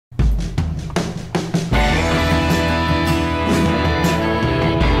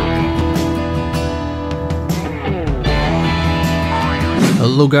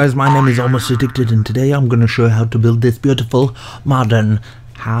Hello guys, my name is Almost Addicted and today I'm going to show you how to build this beautiful modern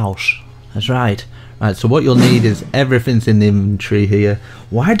house. That's right. Right, so what you'll need is everything's in the inventory here.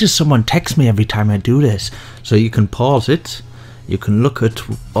 Why does someone text me every time I do this? So you can pause it. You can look at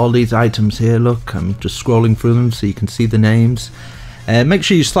all these items here. Look, I'm just scrolling through them so you can see the names. Make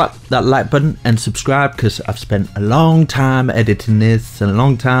sure you slap that like button and subscribe because I've spent a long time editing this and a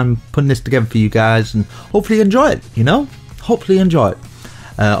long time putting this together for you guys, and hopefully you enjoy it, you know? Hopefully you enjoy it.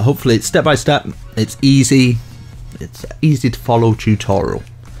 Hopefully it's step by step, it's easy to follow tutorial.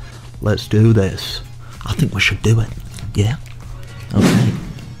 Let's do this. I think we should do it. Yeah? Okay.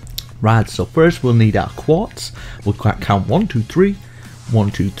 Right, so first we'll need our quartz. We'll count 1, 2, 3, 1,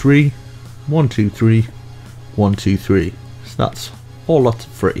 2, 3, 1, 2, 3, 1, 2, 3. So that's all lots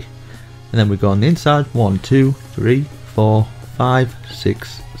of 3. And then we go on the inside, 1, 2, 3, 4, 5,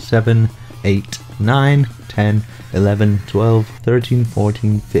 6, 7, 8, 9, 10, 11, 12, 13,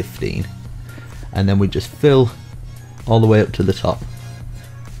 14, 15. And then we just fill all the way up to the top.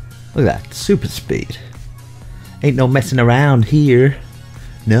 Look at that, super speed. Ain't no messing around here.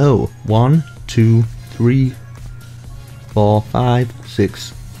 No. 1, 2, 3, 4, 5,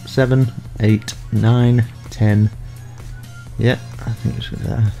 6, 7, 8, 9, 10. Yeah, I think it's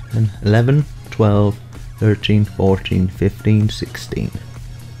that. 11, 12, 13, 14, 15, 16.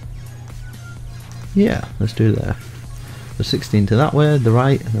 Yeah, let's do that. So 16 to that way, the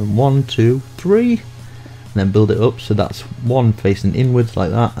right, and then 1, 2, 3, and then build it up so that's 1 facing inwards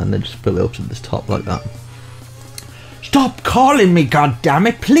like that, and then just fill it up to the top like that. Stop calling me,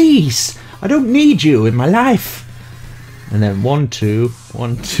 goddammit, please! I don't need you in my life. And then 1, 2,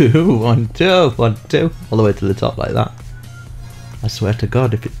 1, 2, 1, 2, 1, 2, all the way to the top like that. I swear to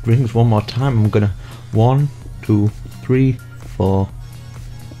God, if it rings one more time, I'm gonna 1, 2, 3, 4.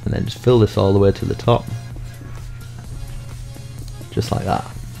 And then just fill this all the way to the top. Just like that.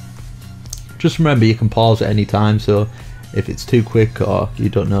 Just remember you can pause at any time, so if it's too quick or you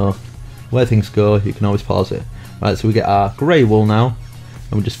don't know where things go, you can always pause it. Right, so we get our grey wool now,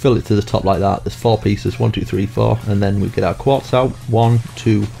 and we just fill it to the top like that. There's 4 pieces, 1, 2, 3, 4, and then we get our quartz out, 1,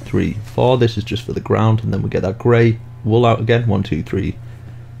 2, 3, 4. This is just for the ground, and then we get our grey wool out again, 1, 2, 3,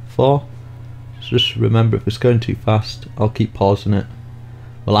 4. So just remember, if it's going too fast, I'll keep pausing it.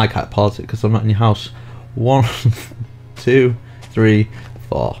 Well, I can't pause it because I'm not in your house. 1, 2, 3,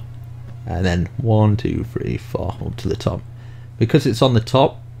 4, and then 1, 2, 3, 4 up to the top. Because it's on the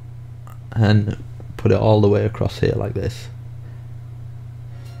top, and put it all the way across here like this.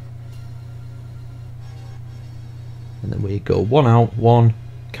 And then we go 1 out, 1,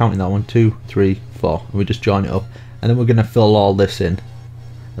 counting that 1, 2, 3, 4, and we just join it up. And then we're going to fill all this in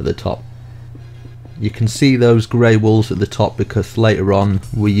at the top. You can see those grey wools at the top because later on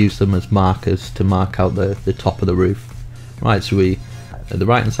we use them as markers to mark out the top of the roof. Right, so we, at the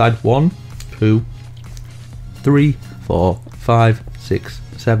right hand side, 1, 2, 3, 4, 5, 6,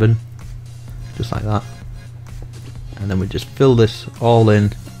 7, just like that. And then we just fill this all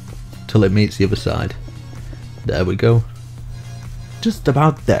in till it meets the other side. There we go. Just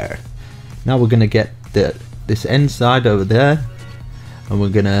about there. Now we're going to get this end side over there, and we're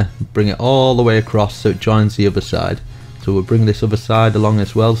gonna bring it all the way across so it joins the other side. So we'll bring this other side along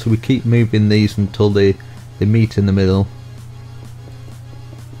as well, so we keep moving these until they meet in the middle,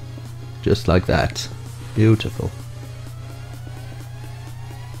 just like that. Beautiful.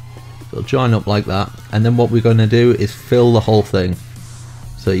 So join up like that, and then what we're going to do is fill the whole thing.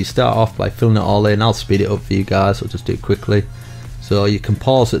 So you start off by filling it all in. I'll speed it up for you guys, I'll just do it quickly. So you can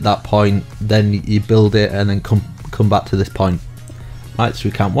pause at that point, then you build it, and then come back to this point. Right, so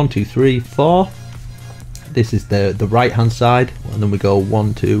we count 1, 2, 3, 4. This is the right hand side, and then we go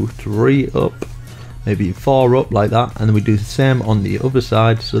 1, 2, 3 up, maybe 4 up like that, and then we do the same on the other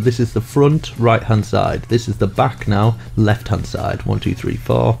side. So this is the front right hand side, this is the back now left hand side. 1, 2, 3,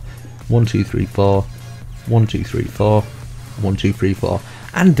 4, 1, 2, 3, 4, 1, 2, 3, 4, 1, 2, 3, 4.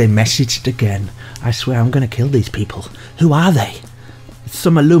 And they messaged again. I swear I'm gonna kill these people. Who are they? It's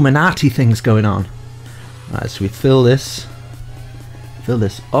some Illuminati things going on. Right, so we fill this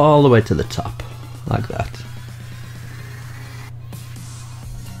all the way to the top like that.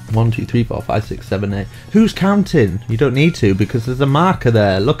 1, 2, 3, 4, 5, 6, 7, 8. Who's counting? You don't need to because there's a marker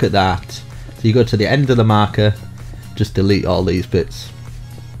there. Look at that. So you go to the end of the marker, just delete all these bits,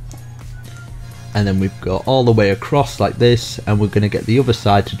 and then we've got all the way across like this, and we're going to get the other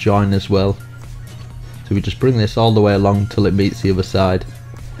side to join as well. So we just bring this all the way along till it meets the other side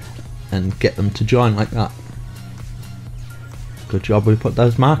and get them to join like that. Good job we put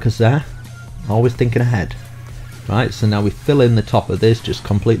those markers there. Always thinking ahead. Right, so now we fill in the top of this, just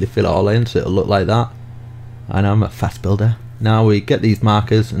completely fill it all in so it'll look like that. I know I'm a fast builder. Now we get these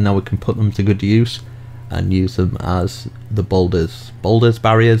markers and now we can put them to good use and use them as the boulders. Boulders,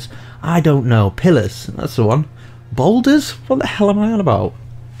 barriers, I don't know. Pillars, that's the one. Boulders? What the hell am I on about?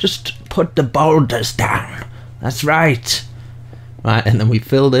 Just put the boulders down. That's right. Right, and then we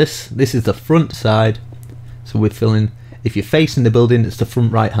fill this. This is the front side. So we're filling, if you're facing the building, it's the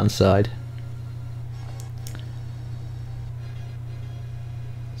front right hand side.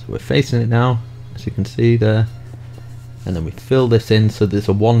 So we're facing it now, as you can see there. And then we fill this in, so there's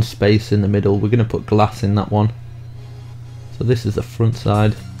a one space in the middle. We're going to put glass in that one. So this is the front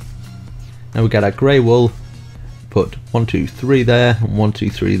side. Now we get our grey wool. Put 1, 2, 3 there, and 1, 2,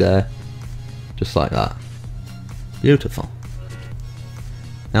 3 there. Just like that. Beautiful.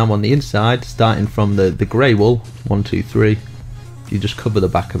 Now on the inside, starting from the grey wool, 1, 2, 3, you just cover the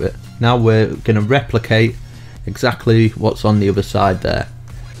back of it. Now we're going to replicate exactly what's on the other side there.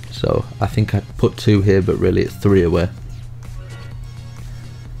 So I think I put 2 here, but really it's 3 away.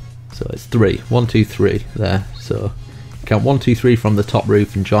 So it's 3, 1, 2, 3 there. So you count 1, 2, 3 from the top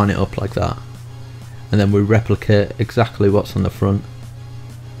roof and join it up like that. And then we replicate exactly what's on the front.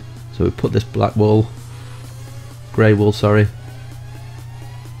 So we put this black wool, grey wool, sorry.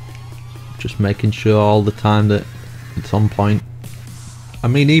 Just making sure all the time that it's on point. I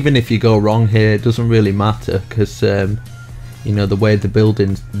mean, even if you go wrong here, it doesn't really matter, because you know, the way the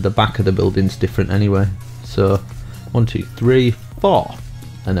buildings, the back of the building's different anyway. So 1, 2, 3, 4,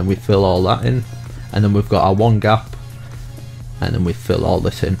 and then we fill all that in, and then we've got our one gap, and then we fill all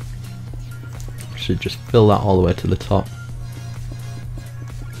this in. Should just fill that all the way to the top,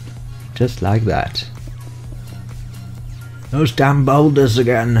 just like that. Those damn boulders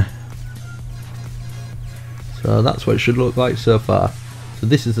again. So that's what it should look like so far. So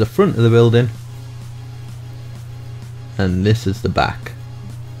this is the front of the building, and this is the back.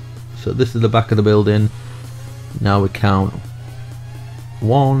 So this is the back of the building. Now we count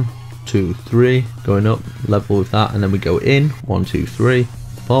 1, 2, 3, going up level with that, and then we go in 1, 2, 3,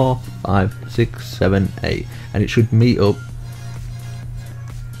 4, 5, 6, 7, 8, and it should meet up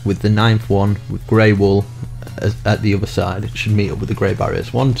with the 9th one with grey wool at the other side. It should meet up with the grey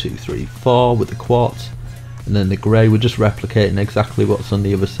barriers. 1, 2, 3, 4 with the quartz, and then the grey, we're just replicating exactly what's on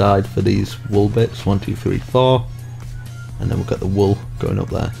the other side for these wool bits. 1, 2, 3, 4, and then we've got the wool going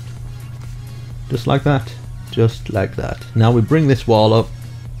up there, just like that, just like that. Now we bring this wall up.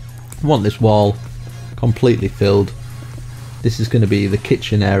 I want this wall completely filled. This is going to be the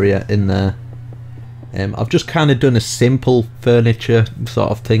kitchen area in there. I've just kind of done a simple furniture sort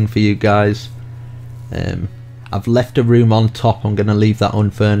of thing for you guys. I've left a room on top. I'm going to leave that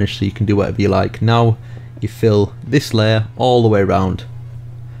unfurnished so you can do whatever you like. Now you fill this layer all the way around.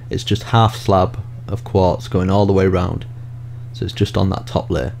 It's just half slab of quartz going all the way around. So it's just on that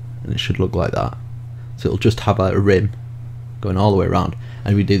top layer, and it should look like that. So it'll just have a rim going all the way around.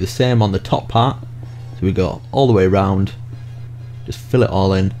 And we do the same on the top part. So we go all the way around. Just fill it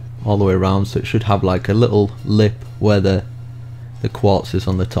all in all the way around, so it should have like a little lip where the quartz is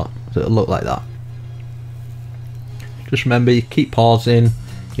on the top, so it'll look like that. Just remember, you keep pausing,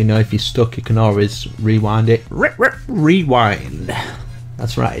 you know, if you're stuck you can always rewind it. Rewind,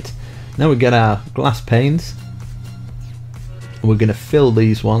 that's right. Now we get our glass panes, and we're going to fill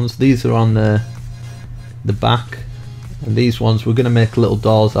these ones. These are on the back, and these ones we're going to make little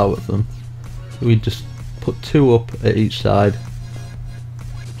doors out of them. So we just put 2 up at each side.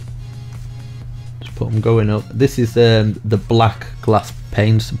 Put them going up. This is the black glass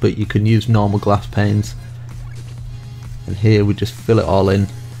panes, but you can use normal glass panes. And here we just fill it all in.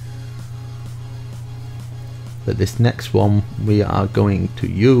 But this next one we are going to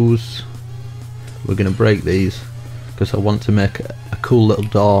use, we're going to break these because I want to make a cool little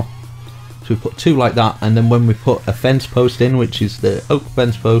door. So we put 2 like that, and then when we put a fence post in, which is the oak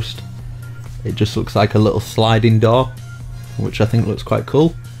fence post, it just looks like a little sliding door, which I think looks quite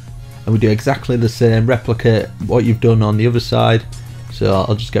cool. And we do exactly the same, replicate what you've done on the other side. So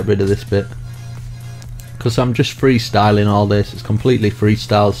I'll just get rid of this bit because I'm just freestyling all this. It's completely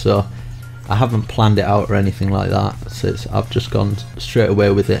freestyle, so I haven't planned it out or anything like that. So I've just gone straight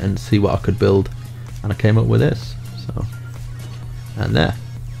away with it and see what I could build, and I came up with this. So, and there.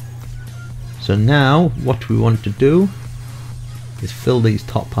 So now what we want to do is fill these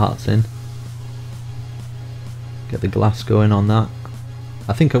top parts in. Get the glass going on that.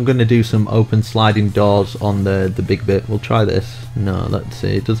 I think I'm going to do some open sliding doors on the big bit. We'll try this. No, let's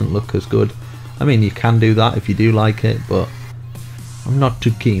see, it doesn't look as good. I mean, you can do that if you do like it, but I'm not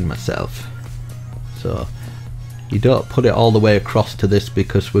too keen myself. So you don't put it all the way across to this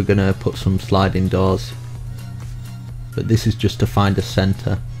because we're going to put some sliding doors. But this is just to find a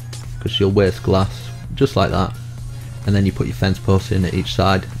center, because you'll waste glass, just like that. and then you put your fence posts in at each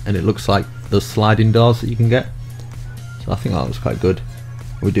side, and it looks like those sliding doors that you can get. So I think that looks quite good.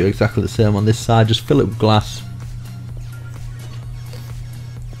 We do exactly the same on this side, just fill it with glass.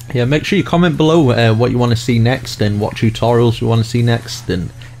 Yeah, make sure you comment below what you want to see next and what tutorials you want to see next,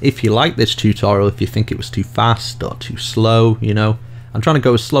 and if you like this tutorial, if you think it was too fast or too slow, you know. I'm trying to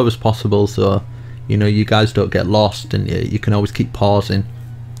go as slow as possible so, you know, you guys don't get lost, and you can always keep pausing.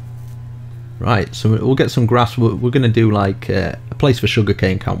 Right, so we'll get some grass. We're going to do like a place for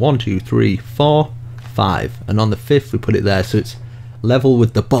sugarcane. Count 1, 2, 3, 4, 5, and on the 5th we put it there so it's level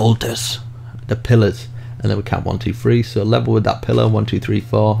with the boulders, the pillars, and then we count 1, 2, 3, so level with that pillar, 1, 2, 3,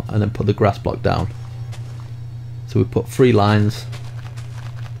 4, and then put the grass block down. So we put 3 lines.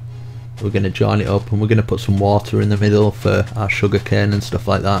 We're going to join it up, and we're going to put some water in the middle for our sugarcane and stuff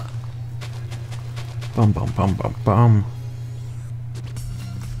like that. Bum bum bum bum bum.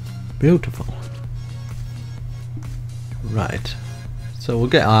 Beautiful. Right, so we'll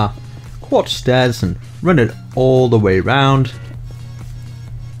get our quartz stairs and run it all the way round,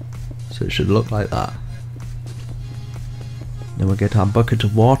 so it should look like that. Then we'll get our bucket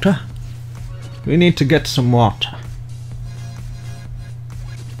of water. We need to get some water.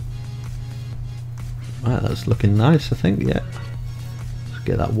 Right, that's looking nice, I think. Yeah, let's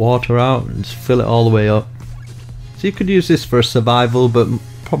get that water out and just fill it all the way up. So you could use this for survival, but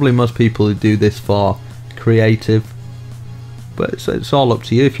probably most people would do this for creative. But it's all up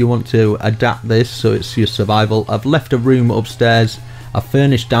to you if you want to adapt this so it's your survival. I've left a room upstairs, I've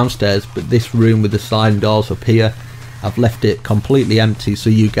furnished downstairs, but this room with the sliding doors up here, I've left it completely empty so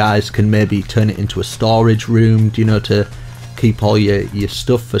you guys can maybe turn it into a storage room, you know, to keep all your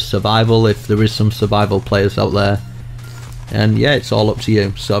stuff for survival if there is some survival players out there. And yeah, it's all up to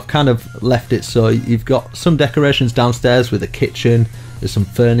you. So I've kind of left it so you've got some decorations downstairs with a kitchen, there's some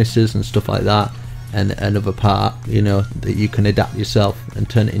furnaces and stuff like that, and another part, you know, that you can adapt yourself and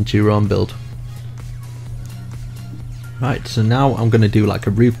turn it into your own build. Right, so now I'm going to do like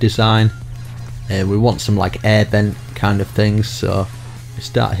a roof design, and we want some like air vent kind of things. So we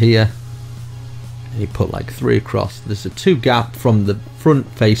start here, and you put like 3 across. There's a 2 gap from the front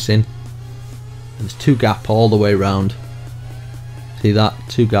facing, and there's 2 gap all the way around. See that?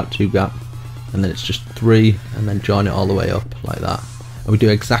 2 gap, 2 gap, and then it's just 3, and then join it all the way up like that. And we do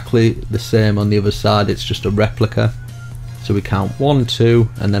exactly the same on the other side, it's just a replica. So we count 1, 2,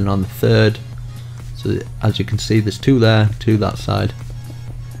 and then on the 3rd, so as you can see there's 2 there, 2 that side,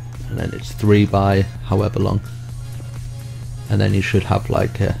 and then it's 3 by however long, and then you should have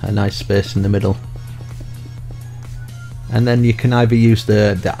like a nice space in the middle. And then you can either use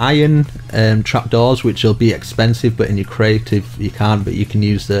the iron trapdoors, which will be expensive, but in your creative you can't, but you can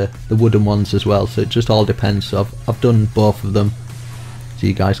use the wooden ones as well. So it just all depends. So I've done both of them so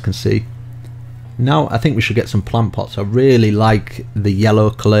you guys can see. Now I think we should get some plant pots. I really like the yellow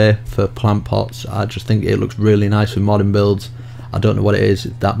clay for plant pots. I just think it looks really nice with modern builds. I don't know what it is,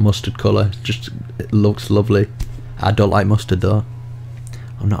 that mustard colour, it looks lovely. I don't like mustard though.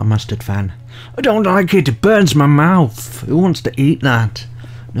 I'm not a mustard fan. I don't like it, it burns my mouth. Who wants to eat that?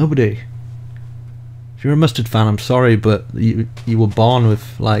 Nobody. If you're a mustard fan, I'm sorry, but you were born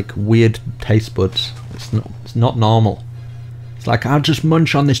with like weird taste buds. It's not normal. It's like, I'll just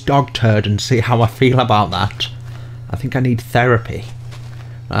munch on this dog turd and see how I feel about that. I think I need therapy.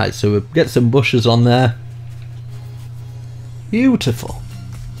 Right, so we'll get some bushes on there. Beautiful.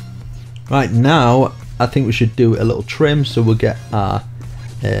 Right, now I think we should do a little trim, so we'll get our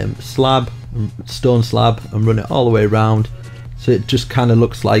stone slab, and run it all the way around, so it just kind of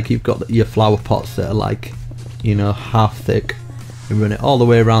looks like you've got your flower pots that are like, you know, half thick, and run it all the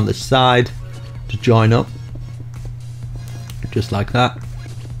way around the side to join up, just like that.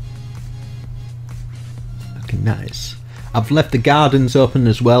 Looking nice. I've left the gardens open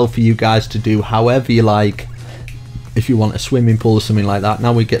as well for you guys to do however you like. If you want a swimming pool or something like that.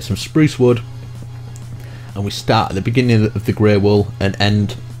 Now we get some spruce wood, and we start at the beginning of the grey wool and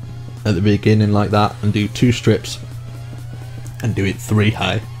end at the beginning like that, and do 2 strips and do it 3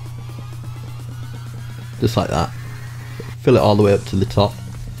 high, just like that. Fill it all the way up to the top.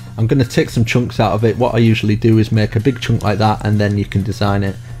 I'm going to take some chunks out of it. What I usually do is make a big chunk like that, and then you can design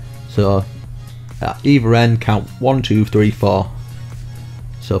it. So at either end count 1, 2, 3, 4,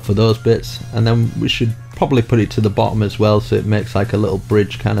 so for those bits, and then we should probably put it to the bottom as well, so it makes like a little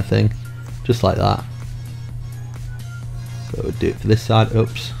bridge kind of thing, just like that. So we'll do it for this side.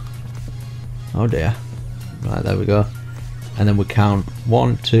 Oops. Oh dear. Right, there we go. And then we count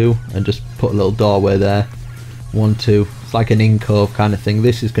 1, 2, and just put a little doorway there. 1, 2. It's like an in-cove kind of thing.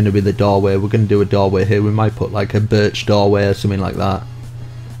 This is going to be the doorway. We're going to do a doorway here. We might put like a birch doorway or something like that.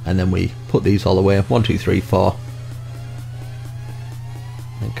 And then we put these all the way. 1, 2, 3, 4.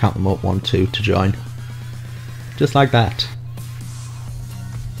 count them up, 1, 2 to join. Just like that.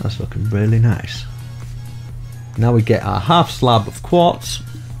 That's looking really nice. Now we get our half slab of quartz,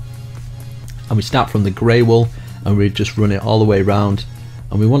 and we start from the grey wool, and we just run it all the way around.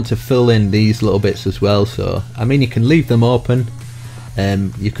 And we want to fill in these little bits as well, so I mean you can leave them open.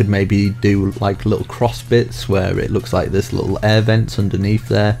 You could maybe do like little cross bits where it looks like there's little air vents underneath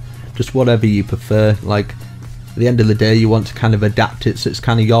there. Just whatever you prefer. Like at the end of the day you want to kind of adapt it so it's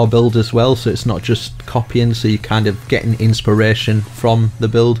kind of your build as well, so it's not just copying, so you're kind of getting inspiration from the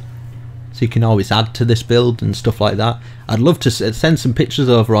build. So you can always add to this build and stuff like that. I'd love to send some pictures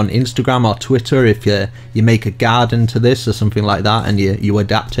over on Instagram or Twitter if you make a garden to this or something like that and you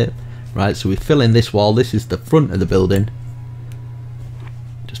adapt it. Right, so we fill in this wall. This is the front of the building.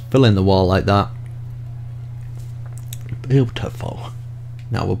 Just fill in the wall like that. Beautiful.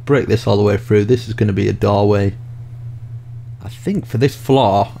 Now we'll break this all the way through. This is going to be a doorway. I think for this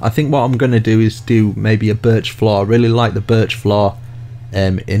floor, I think what I'm going to do is do maybe a birch floor. I really like the birch floor.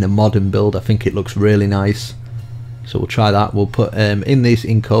 In a modern build, I think it looks really nice, so we'll try that. We'll put in these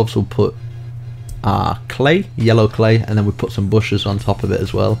incoves, we'll put clay, yellow clay, and then we put some bushes on top of it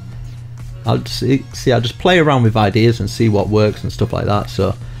as well. I'll just play around with ideas and see what works and stuff like that.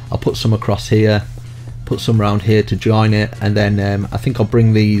 So I'll put some across here, put some around here to join it, and then I think I'll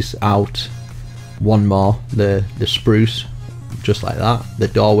bring these out one more, the spruce, just like that, the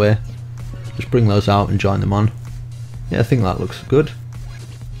doorway, just bring those out and join them on. Yeah, I think that looks good.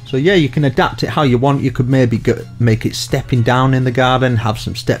 So yeah, you can adapt it how you want. You could maybe make it stepping down in the garden, have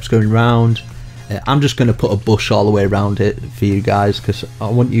some steps going round. I'm just going to put a bush all the way around it for you guys, because I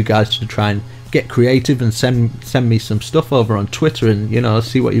want you guys to try and get creative and send me some stuff over on Twitter and, you know,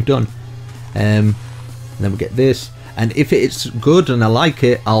 see what you've done. And then we get this, and if it's good and I like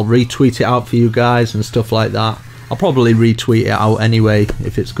it, I'll retweet it out for you guys and stuff like that. I'll probably retweet it out anyway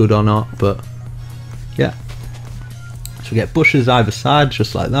if it's good or not, but yeah. So we get bushes either side,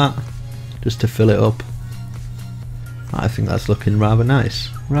 just like that, just to fill it up. I think that's looking rather nice,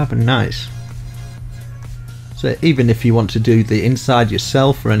 rather nice. So even if you want to do the inside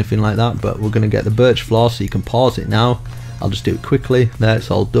yourself or anything like that, but we're going to get the birch floor, so you can pause it now. I'll just do it quickly. There, it's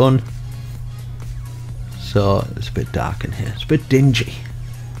all done. So it's a bit dark in here, it's a bit dingy,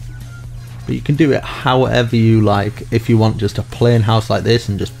 but you can do it however you like. If you want just a plain house like this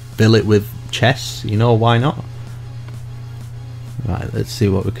and just fill it with chests, you know, why not? Right, let's see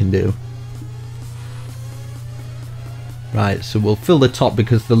what we can do. Right, so we'll fill the top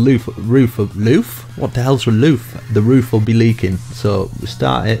because the roof? What the hell's a roof? The roof will be leaking. So we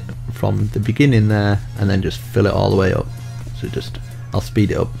start it from the beginning there and then just fill it all the way up. So just, I'll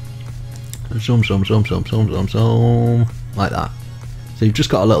speed it up. Zoom, zoom, zoom, zoom, zoom, zoom, zoom, like that. So you've just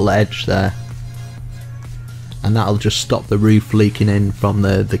got a little edge there, and that'll just stop the roof leaking in from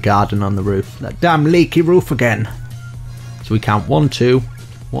the garden on the roof. That damn leaky roof again. So we count 1, 2,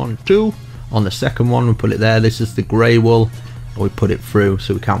 1, 2. On the second one we put it there. This is the grey wool, and we put it through.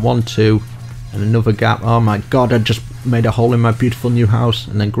 So we count 1, 2, and another gap. Oh my god, I just made a hole in my beautiful new house.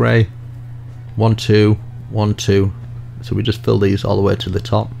 And then grey. 1, 2, 1, 2. So we just fill these all the way to the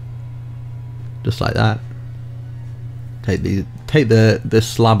top, just like that. Take the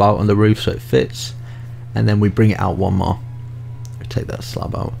slab out on the roof so it fits, and then we bring it out one more. We take that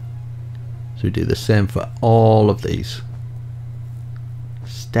slab out. So we do the same for all of these.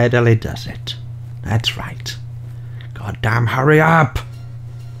 Steadily does it. That's right. God damn, hurry up!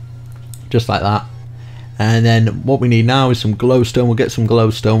 Just like that. And then what we need now is some glowstone. We'll get some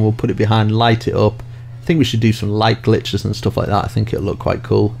glowstone. We'll put it behind, light it up. I think we should do some light glitches and stuff like that. I think it'll look quite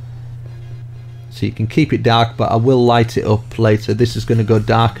cool. So you can keep it dark, but I will light it up later. This is going to go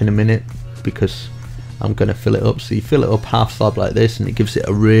dark in a minute because I'm going to fill it up. So you fill it up half slab like this, and it gives it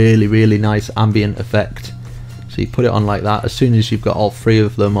a really, really nice ambient effect. So you put it on like that. As soon as you've got all 3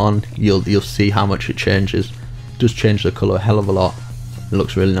 of them on, you'll see how much it changes. It does change the colour a hell of a lot. It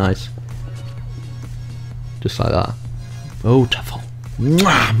looks really nice. Just like that. Beautiful.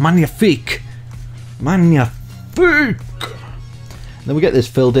 Mwah, magnifique. Magnifique. Then we get this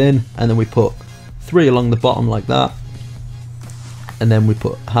filled in, and then we put 3 along the bottom like that, and then we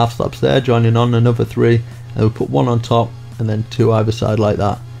put half slabs there joining on another 3, and we put 1 on top and then 2 either side like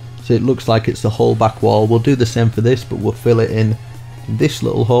that, so it looks like it's the whole back wall. We'll do the same for this, but we'll fill it in this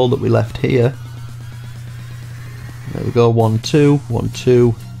little hole that we left here. There we go. 1, 2, 1,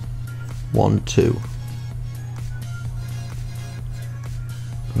 2, 1, 2.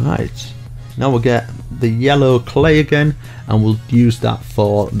 Right, now we'll get the yellow clay again, and we'll use that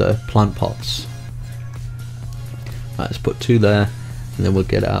for the plant pots. Right, let's put 2 there, and then we'll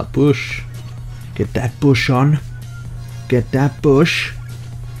get our bush. Get that bush on. Get that bush.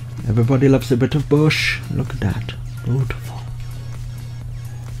 Everybody loves a bit of bush. Look at that. Beautiful.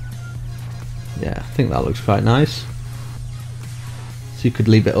 Yeah, I think that looks quite nice. So you could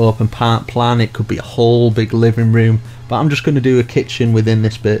leave it open plan. It could be a whole big living room. But I'm just going to do a kitchen within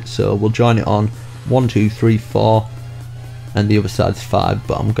this bit. So we'll join it on 1, 2, 3, 4. And the other side's 5.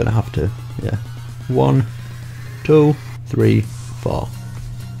 But I'm going to have to, yeah. 1, 2, 3, 4.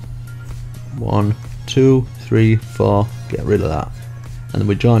 1, 2, 3, 4. Get rid of that. And then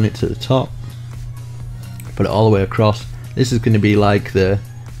we join it to the top. Put it all the way across. This is going to be like the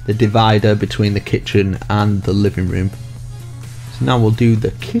divider between the kitchen and the living room. So now we'll do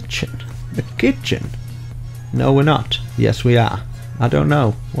the kitchen. The kitchen. No, we're not. Yes, we are. I don't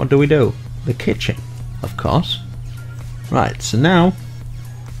know. What do we do? The kitchen, of course. Right, so now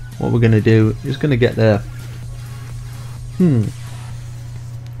what we're going to do is going to get there. We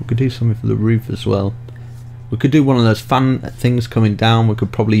could do something for the roof as well. We could do one of those fan things coming down. We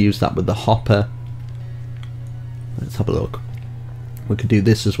could probably use that with the hopper. Let's have a look. We could do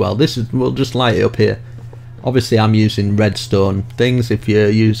this as well. This is, we'll just light it up here. Obviously I'm using redstone things. If you're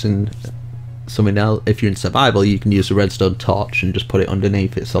using something else, if you're in survival, you can use a redstone torch and just put it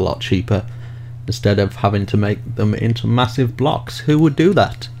underneath. It's a lot cheaper instead of having to make them into massive blocks. Who would do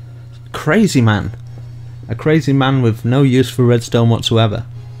that? Crazy man. A crazy man with no use for redstone whatsoever.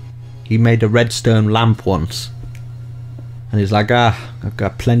 He made a redstone lamp once and he's like, I've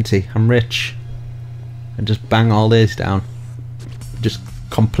got plenty, I'm rich, and just bang all these down. Just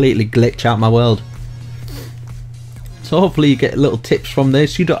completely glitch out my world. So hopefully you get little tips from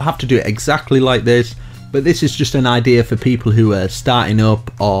this. You don't have to do it exactly like this, but this is just an idea for people who are starting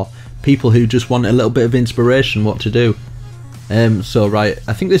up or people who just want a little bit of inspiration what to do. So right,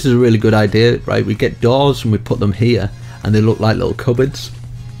 I think this is a really good idea. Right, we get doors and we put them here and they look like little cupboards.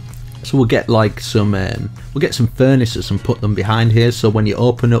 So we'll get like some furnaces and put them behind here, so when you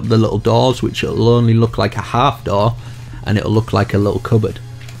open up the little doors, which will only look like a half door and it'll look like a little cupboard.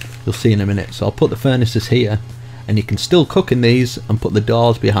 You'll see in a minute. So I'll put the furnaces here and you can still cook in these and put the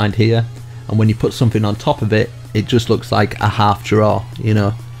doors behind here, and when you put something on top of it, it just looks like a half drawer, you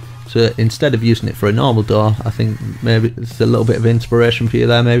know. So instead of using it for a normal door, I think maybe it's a little bit of inspiration for you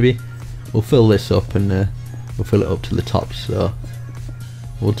there. Maybe we'll fill this up and we'll fill it up to the top. So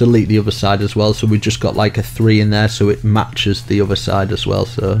we'll delete the other side as well, so we've just got like a 3 in there so it matches the other side as well.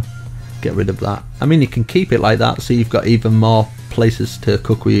 So get rid of that. I mean, you can keep it like that so you've got even more places to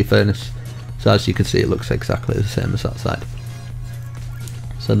cook with your furnace. So as you can see, it looks exactly the same as that side.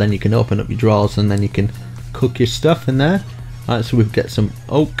 So then you can open up your drawers and then you can cook your stuff in there. Right, so we'll get some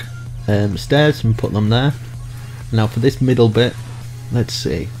oak stairs and put them there. Now for this middle bit, let's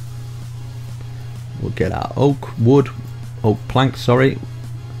see. We'll get our oak planks, sorry.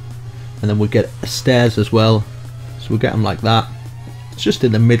 And then we'll get stairs as well. So we'll get them like that. It's just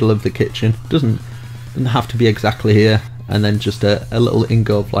in the middle of the kitchen. Doesn't have to be exactly here. And then just a little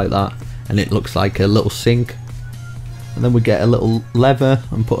ingove like that. And it looks like a little sink. And then we get a little lever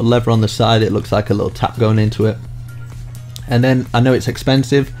and put a lever on the side. It looks like a little tap going into it. And then I know it's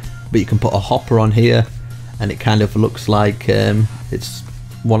expensive, but you can put a hopper on here and it kind of looks like it's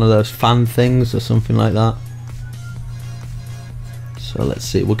one of those fan things or something like that. So let's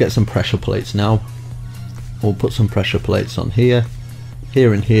see, we'll get some pressure plates now. We'll put some pressure plates on here,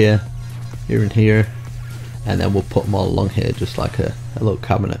 here and here, here and here, and then we'll put them all along here just like a little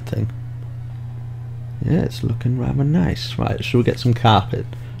cabinet thing. Yeah, it's looking rather nice. Right, should we get some carpet?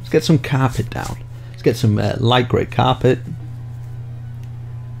 Let's get some carpet down. Let's get some light grey carpet,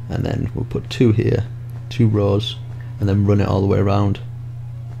 and then we'll put 2 here, 2 rows, and then run it all the way around.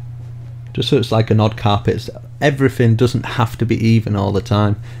 Just so it's like an odd carpet. Everything doesn't have to be even all the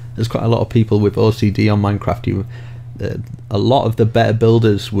time. There's quite a lot of people with OCD on Minecraft. A lot of the better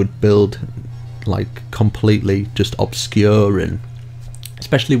builders would build like completely just obscure, and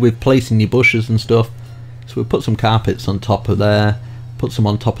especially with placing your bushes and stuff. So we'll put some carpets on top of there, put some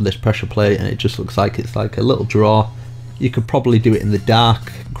on top of this pressure plate, and it just looks like it's like a little drawer. You could probably do it in the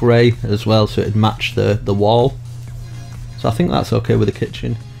dark grey as well, so it'd match the wall. So I think that's okay with the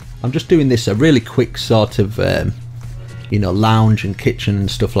kitchen. I'm just doing this a really quick sort of you know, lounge and kitchen and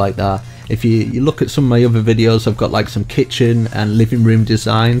stuff like that. If you look at some of my other videos, I've got like some kitchen and living room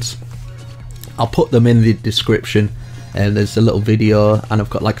designs. I'll put them in the description, and there's a little video, and I've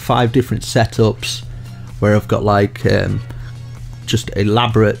got like 5 different setups where I've got like just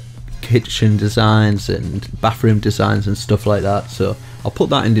elaborate kitchen designs and bathroom designs and stuff like that. So I'll put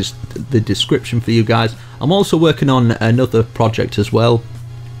that in the description for you guys. I'm also working on another project as well,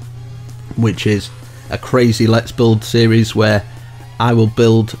 which is a crazy Let's Build series where I will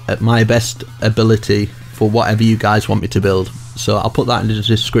build at my best ability for whatever you guys want me to build. so I'll put that in the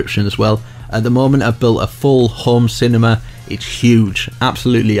description as well. At the moment I've built a full home cinema. It's huge,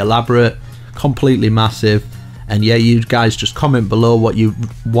 absolutely elaborate, completely massive. And yeah, you guys just comment below what you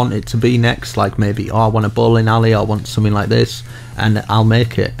want it to be next, like maybe, oh, I want a bowling alley, I want something like this, and I'll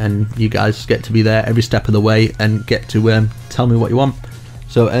make it, and you guys get to be there every step of the way and get to tell me what you want.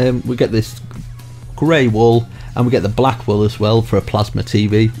 So we get this grey wool, and we get the black wool as well for a plasma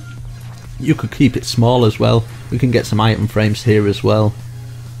TV. You could keep it small as well. We can get some item frames here as well,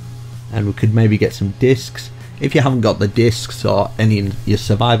 and we could maybe get some discs. If you haven't got the discs or any in your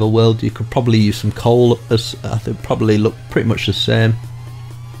survival world, you could probably use some coal. As they probably look pretty much the same.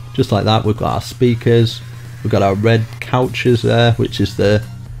 Just like that, we've got our speakers. We've got our red couches there, which is the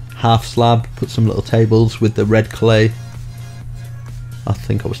half slab. Put some little tables with the red clay. I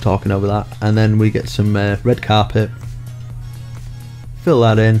think I was talking over that. And then we get some red carpet. Fill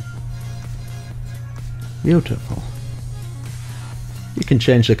that in. Beautiful. You can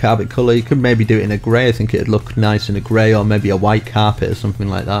change the carpet colour. You could maybe do it in a grey. I think it'd look nice in a grey, or maybe a white carpet or something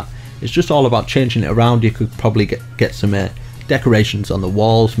like that. It's just all about changing it around. You could probably get some decorations on the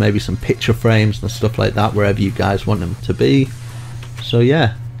walls, maybe some picture frames and stuff like that, wherever you guys want them to be. So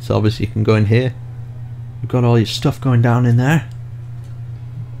yeah, so obviously you can go in here. You've got all your stuff going down in there.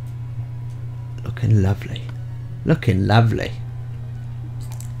 Looking lovely. Looking lovely.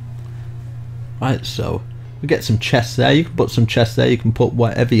 Right, so we get some chests there. You can put some chests there. You can put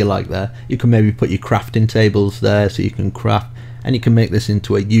whatever you like there. You can maybe put your crafting tables there so you can craft, and you can make this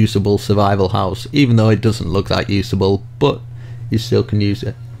into a usable survival house, even though it doesn't look that usable, but you still can use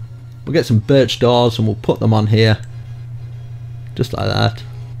it. We'll get some birch doors and we'll put them on here just like that.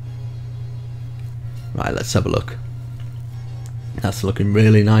 Right, let's have a look. That's looking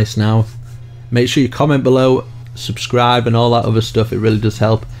really nice now. Make sure you comment below, subscribe and all that other stuff. It really does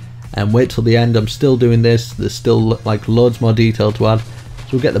help. And wait till the end. I'm still doing this. There's still like loads more detail to add. So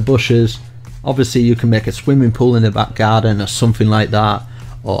we'll get the bushes. Obviously you can make a swimming pool in the back garden or something like that,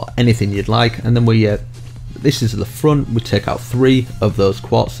 or anything you'd like. And then we this is the front. We take out 3 of those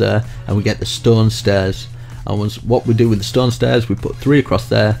quartz there, and we get the stone stairs. And what we do with the stone stairs, we put 3 across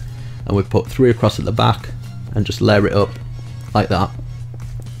there, and we put 3 across at the back, and just layer it up like that.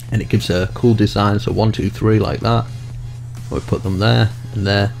 And it gives a cool design. So 1, 2, 3 like that. We put them there and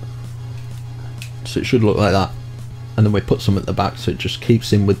there. So it should look like that, and then we put some at the back so it just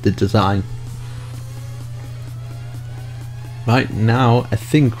keeps in with the design. Right, now I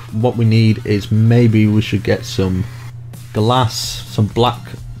think what we need is maybe we should get some glass, some black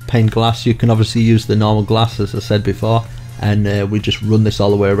pane glass. You can obviously use the normal glass as I said before, and we just run this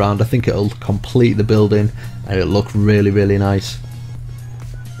all the way around. I think it'll complete the building and it'll look really, really nice.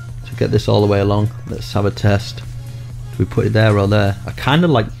 So get this all the way along. Let's have a test. We put it there or there. I kind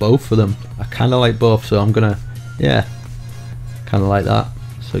of like both of them. I kind of like both, so I'm gonna, yeah, kind of like that.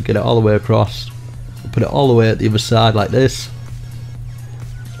 So get it all the way across. We'll put it all the way at the other side like this.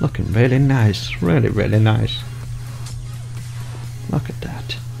 It's looking really nice, really, really nice. Look at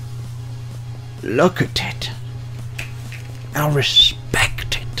that. Look at it. I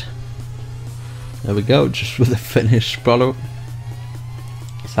respect it. There we go, just with the finished product.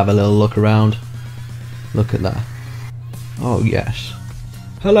 Let's have a little look around. Look at that. Oh yes.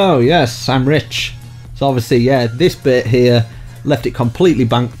 Hello, yes, I'm Rich. So obviously, yeah, this bit here left it completely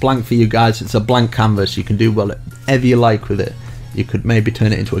blank for you guys. It's a blank canvas. You can do whatever you like with it. You could maybe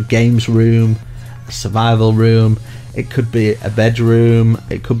turn it into a games room, a survival room. It could be a bedroom.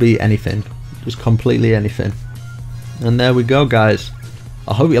 It could be anything. Just completely anything. And there we go, guys.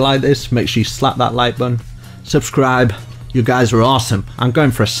 I hope you like this. Make sure you slap that like button. Subscribe. You guys are awesome. I'm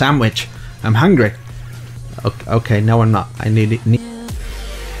going for a sandwich. I'm hungry. Okay, no I'm not. I need it.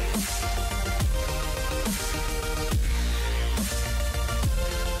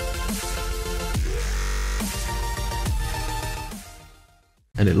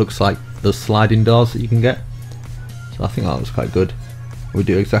 And it looks like those sliding doors that you can get. So I think that looks quite good. We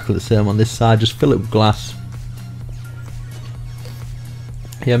do exactly the same on this side. Just fill it with glass.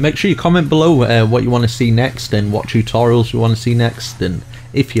 Yeah, make sure you comment below what you want to see next and what tutorials you want to see next, and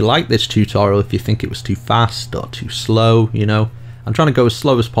if you like this tutorial, if you think it was too fast or too slow, you know. I'm trying to go as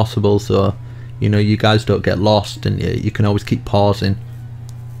slow as possible so, you know, you guys don't get lost, and you can always keep pausing.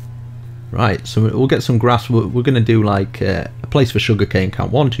 Right, so we'll get some grass. We're going to do like a place for sugarcane.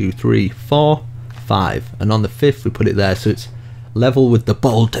 Count 1, 2, 3, 4, 5, and on the 5th we put it there so it's level with the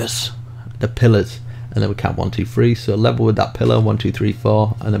boulders, the pillars. And then we count 1, 2, 3, so level with that pillar, 1, 2, 3,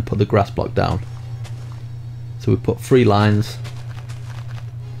 4, and then put the grass block down. So we put 3 lines.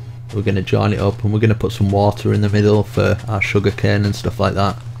 We're going to join it up, and we're going to put some water in the middle for our sugar cane and stuff like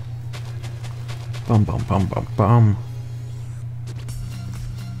that. Bum bum bum bum bum.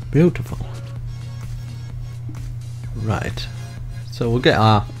 Beautiful. Right, so we'll get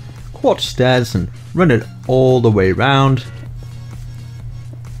our quartz stairs and run it all the way round,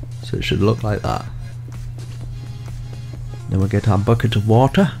 so it should look like that. Then we'll get our bucket of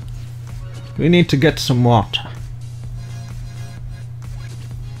water. We need to get some water.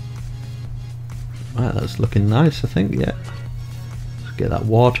 Right, that's looking nice, I think. Yeah, let's get that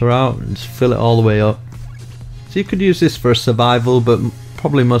water out and just fill it all the way up. So you could use this for survival, but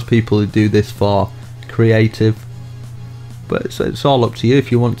probably most people do this for creative. But it's all up to you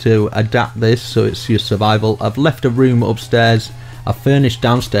if you want to adapt this so it's your survival. I've left a room upstairs, I've furnished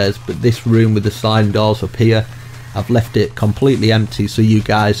downstairs, but this room with the sliding doors up here, I've left it completely empty so you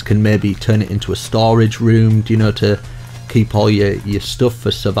guys can maybe turn it into a storage room, you know, to keep all your stuff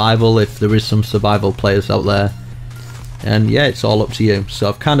for survival if there is some survival players out there. And yeah, it's all up to you. So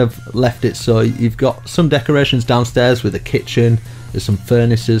I've kind of left it so you've got some decorations downstairs with a kitchen, there's some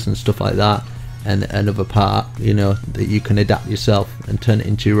furnaces and stuff like that, and another part, you know, that you can adapt yourself and turn it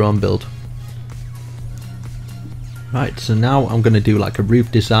into your own build. Right, so now I'm going to do like a roof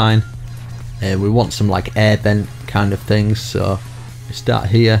design. We want some like air vent kind of things, so you start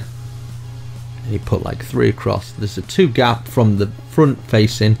here and you put like 3 across. There's a 2 gap from the front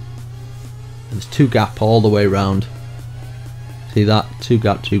facing, and there's 2 gap all the way around. See that? 2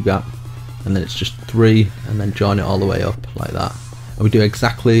 gap, 2 gap, and then it's just 3, and then join it all the way up like that. And we do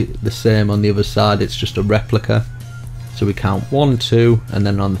exactly the same on the other side, it's just a replica. So we count 1, 2, and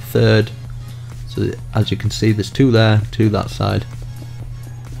then on the third, so as you can see there's 2 there, 2 that side,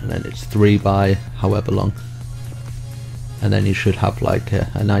 and then it's 3 by however long, and then you should have like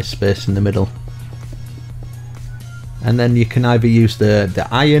a nice space in the middle. And then you can either use the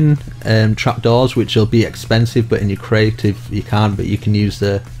iron trapdoors, which will be expensive, but in your creative you can't, but you can use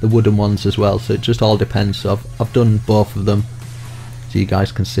the wooden ones as well, so it just all depends. So I've done both of them so you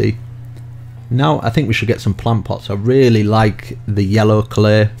guys can see. Now I think we should get some plant pots. I really like the yellow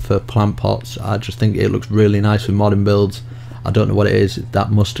clay for plant pots. I just think it looks really nice with modern builds. I don't know what it is,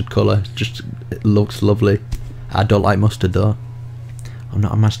 that mustard colour, it looks lovely. I don't like mustard though. I'm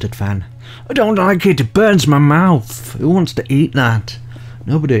not a mustard fan. I don't like it, it burns my mouth. Who wants to eat that?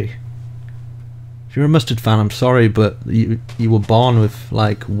 Nobody. If you're a mustard fan, I'm sorry, but you were born with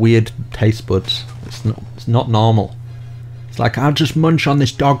like weird taste buds. It's not normal. It's like, I'll just munch on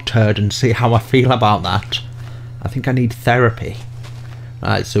this dog turd and see how I feel about that. I think I need therapy.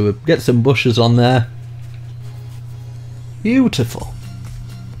 Right, so we'll get some bushes on there. Beautiful.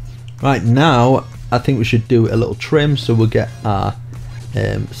 Right, now I think we should do a little trim, so we'll get our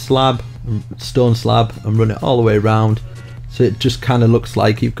stone slab and run it all the way around, so it just kind of looks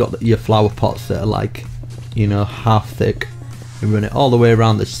like you've got your flower pots that are like, you know, half thick, and run it all the way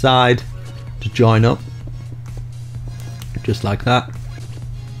around the side to join up, just like that.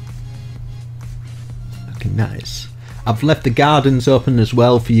 Looking nice. I've left the gardens open as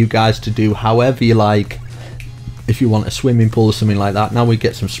well for you guys to do however you like. If you want a swimming pool or something like that. Now we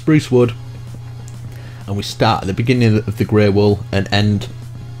get some spruce wood, and we start at the beginning of the grey wool and end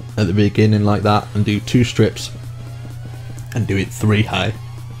at the beginning like that, and do 2 strips and do it 3 high,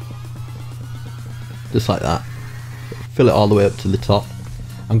 just like that. Fill it all the way up to the top.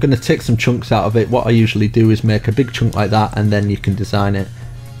 I'm going to take some chunks out of it. What I usually do is make a big chunk like that, and then you can design it.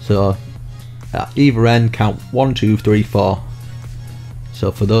 So at either end count 1, 2, 3, 4.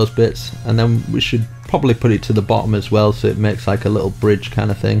 So for those bits, and then we should probably put it to the bottom as well, so it makes like a little bridge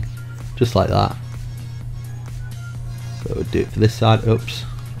kind of thing, just like that. So we'll do it for this side. Oops.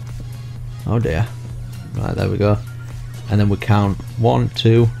 Oh dear. Right, there we go. And then we count 1,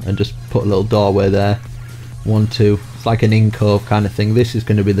 2, and just put a little doorway there. 1, 2. It's like an in-cove kind of thing. This is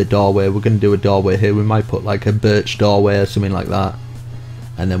going to be the doorway. We're going to do a doorway here. We might put like a birch doorway or something like that.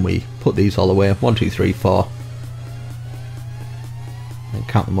 And then we put these all the way. 1, 2, 3, 4. And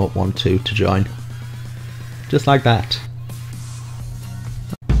count them up. 1, 2 to join. Just like that.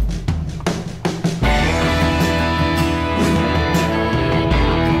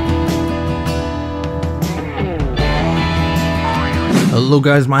 Hello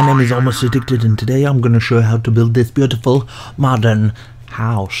guys, my name is Almost Addicted, and today I'm going to show you how to build this beautiful modern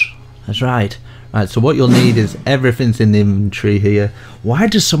house. That's right. Right, so what you'll need is everything's in the inventory here. Why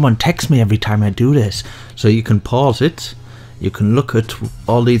does someone text me every time I do this? So you can pause it. You can look at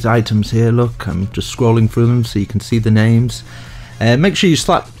all these items here. Look, I'm just scrolling through them so you can see the names. Make sure you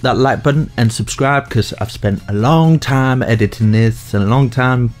slap that like button and subscribe, because I've spent a long time editing this and a long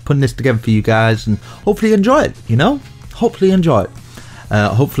time putting this together for you guys, and hopefully you enjoy it, you know? Hopefully you enjoy it.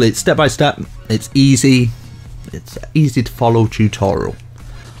 Hopefully it's step by step, it's easy to follow tutorial.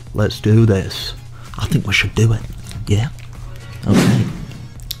 Let's do this. I think we should do it, yeah? Okay.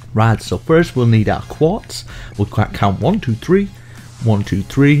 Right, so first we'll need our quartz. We'll count 1, 2, 3, 1, 2,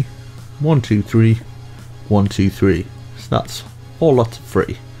 3, 1, 2, 3, 1, 2, 3. So that's 4 lots of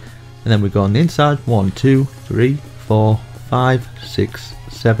 3. And then we go on the inside, 1, 2, 3, 4, 5, 6,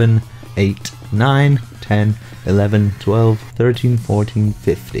 7, 8, 9, 10, 11, 12, 13, 14,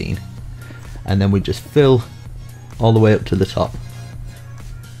 15. And then we just fill all the way up to the top.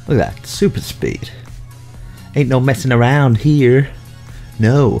 Look at that, super speed. Ain't no messing around here.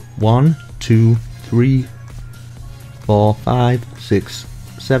 No. 1, 2, 3, 4, 5, 6,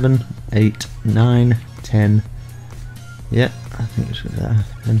 7, 8, 9, 10. Yeah, I think it's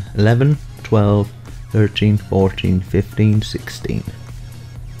 11, 12, 13, 14, 15, 16.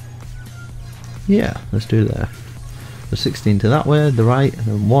 Yeah, let's do that. So 16 to that way, the right, and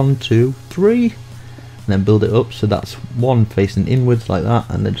then 1, 2, 3, and then build it up. So that's 1 facing inwards like that,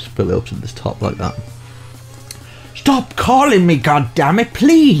 and then just fill it up to the top like that. Stop calling me, goddammit,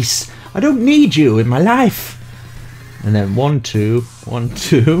 please! I don't need you in my life. And then 1, 2, 1,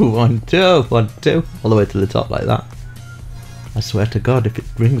 2, 1, 2, 1, 2, all the way to the top like that. I swear to God, if it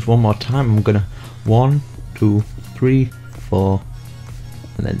rings one more time, I'm gonna 1, 2, 3, 4,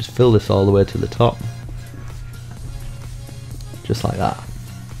 and then just fill this all the way to the top. Just like that.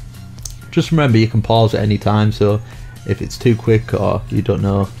 Just remember, you can pause at any time, so if it's too quick or you don't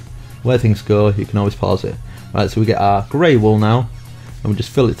know where things go, you can always pause it. Right, so we get our grey wool now, and we just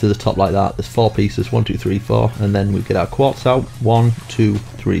fill it to the top like that. There's 4 pieces, 1, 2, 3, 4, and then we get our quartz out, 1, 2,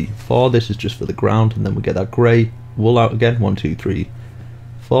 3, 4. This is just for the ground, and then we get our grey wool out again, 1, 2, 3,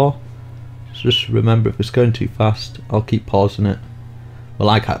 4. So just remember, if it's going too fast, I'll keep pausing it. Well,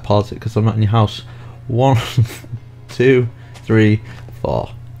 I can't pause it because I'm not in your house. 1, 2, 3,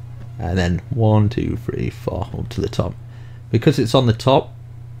 4, and then 1, 2, 3, 4 up to the top. Because it's on the top,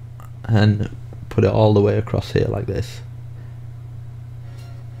 and put it all the way across here like this.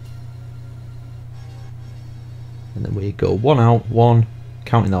 And then we go 1 out, 1,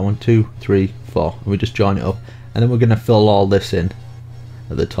 counting that 1, 2, 3, 4, and we just join it up. And then we're going to fill all this in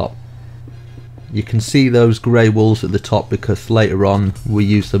at the top. You can see those grey wools at the top because later on we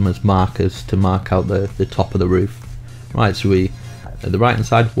use them as markers to mark out the top of the roof. Right, so we, at the right hand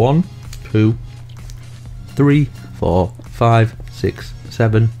side, 1, 2, 3, 4, 5, 6,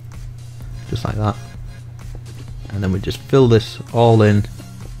 7, just like that. And then we just fill this all in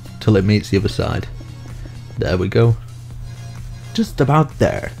till it meets the other side. There we go. Just about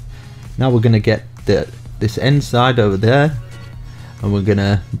there. Now we're going to get this end side over there, and we're going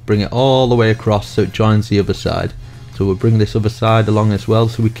to bring it all the way across so it joins the other side. So we'll bring this other side along as well,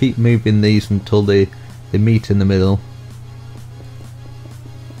 so we keep moving these until they meet in the middle.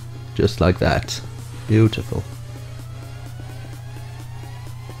 Just like that. Beautiful.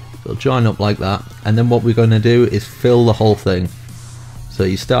 So join up like that, and then what we're going to do is fill the whole thing. So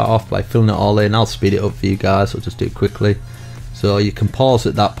you start off by filling it all in. I'll speed it up for you guys, I'll just do it quickly. So you can pause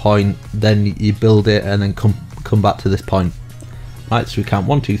at that point, then you build it, and then come back to this point. Right, so we count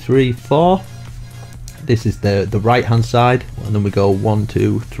 1, 2, 3, 4. This is the right hand side, and then we go 1,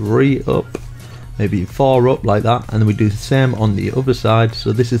 2, 3 up, maybe 4 up like that, and then we do the same on the other side.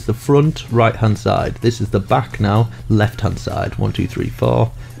 So this is the front right hand side, this is the back now left hand side. 1, 2, 3,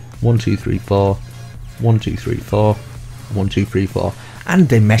 4, 1, 2, 3, 4, 1, 2, 3, 4, 1, 2, 3, 4. And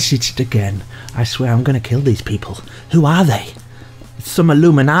they messaged again. I swear I'm gonna kill these people. Who are they? It's some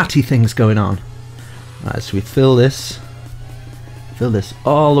Illuminati things going on. Right, so we fill this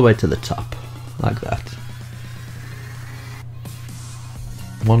all the way to the top, like that.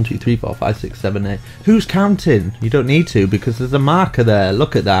 1, 2, 3, 4, 5, 6, 7, 8. Who's counting? You don't need to, because there's a marker there.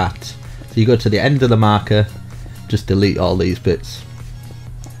 Look at that. So you go to the end of the marker, just delete all these bits.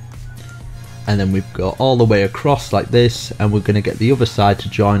 And then we go all the way across like this, and we're going to get the other side to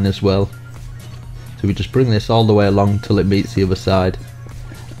join as well. So we just bring this all the way along till it meets the other side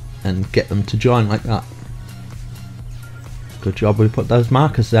and get them to join like that. Good job we put those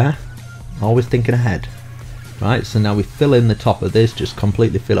markers there. Always thinking ahead. Right, so now we fill in the top of this, just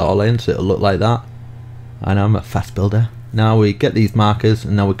completely fill it all in so it'll look like that. I know, I'm a fast builder. Now we get these markers,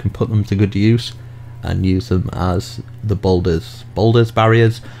 and now we can put them to good use and use them as the boulders. Boulders,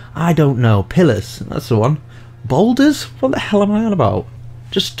 barriers, I don't know. Pillars, that's the one. Boulders? What the hell am I on about?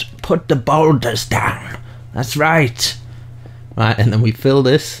 Just put the boulders down. That's right. Right, and then we fill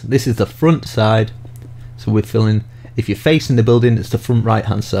this. This is the front side. So we're filling, if you're facing the building, it's the front right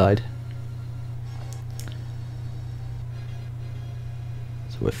hand side.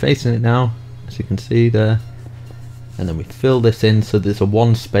 So we're facing it now, as you can see there. And then we fill this in, so there's a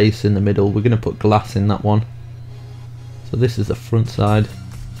 1 space in the middle. We're going to put glass in that one. So this is the front side.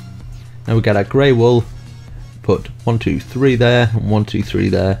 Now we get our grey wool, put 1, 2, 3 there, and 1, 2, 3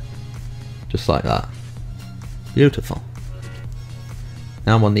 there, just like that. Beautiful.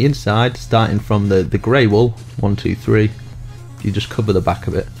 Now on the inside, starting from the grey wool, 1, 2, 3, you just cover the back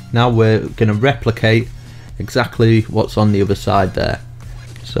of it. Now we're going to replicate exactly what's on the other side there.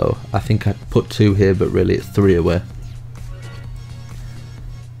 So I think I put 2 here, but really it's 3 away.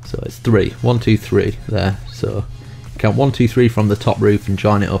 So it's 3, 1, 2, 3 there. So count 1, 2, 3 from the top roof and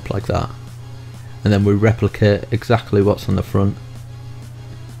join it up like that. And then we replicate exactly what's on the front.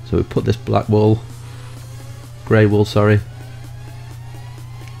 So we put this black wool, grey wool, sorry.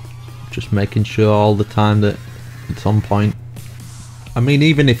 Just making sure all the time that it's on point. I mean,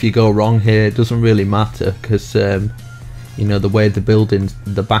 even if you go wrong here, it doesn't really matter, because you know, the way the buildings,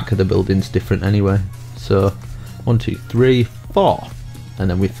 the back of the building's different anyway. So 1, 2, 3, 4, and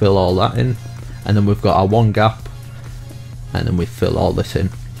then we fill all that in, and then we've got our 1 gap, and then we fill all this in.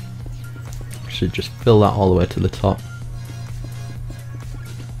 So just fill that all the way to the top,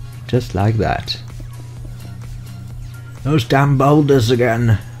 just like that. Those damn boulders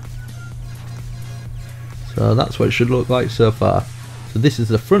again. So that's what it should look like so far. So this is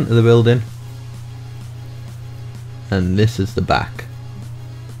the front of the building, and this is the back.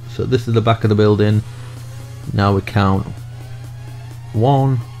 So this is the back of the building. Now we count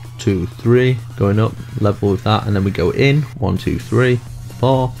 1, 2, 3, going up level with that, and then we go in 1, 2, 3,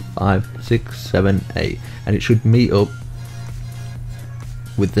 4, 5, 6, 7, 8, and it should meet up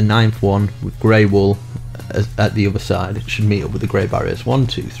with the 9th one with grey wool at the other side. It should meet up with the grey barriers. 1,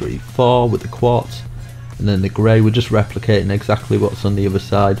 2, 3, 4 with the quartz, and then the grey, we're just replicating exactly what's on the other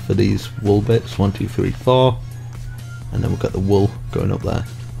side for these wool bits. 1, 2, 3, 4, and then we've got the wool going up there,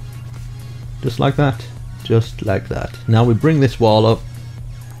 just like that, just like that. Now we bring this wall up.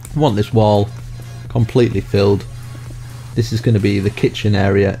 I want this wall completely filled. This is going to be the kitchen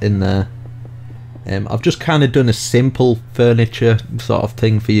area in there. I've just kind of done a simple furniture sort of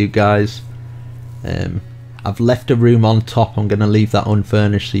thing for you guys. I've left a room on top. I'm going to leave that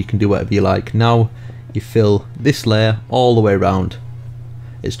unfurnished so you can do whatever you like. Now you fill this layer all the way around.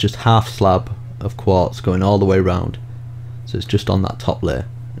 It's just half slab of quartz going all the way around. So it's just on that top layer,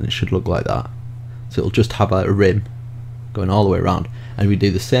 and it should look like that. So it'll just have a rim going all the way around. And we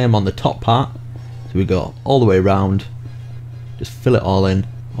do the same on the top part. So we go all the way around, just fill it all in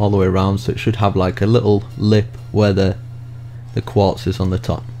all the way around. So it should have like a little lip where the quartz is on the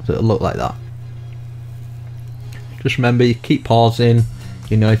top. So it'll look like that. Just remember, you keep pausing.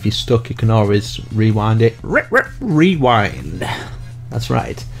 You know, if you're stuck, you can always rewind it. Rewind. That's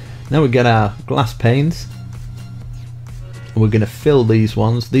right. Now we get our glass panes. And we're going to fill these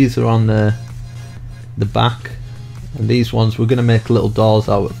ones. These are on the back. And these ones, we're going to make little doors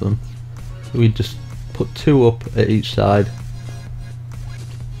out of them. So we just put 2 up at each side.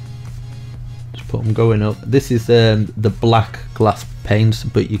 Just put them going up. This is the black glass panes,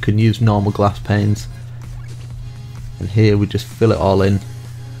 but you can use normal glass panes. And here we just fill it all in.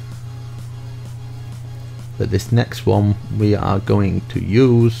 But this next one we are going to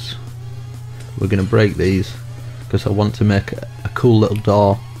use, we're going to break these because I want to make a cool little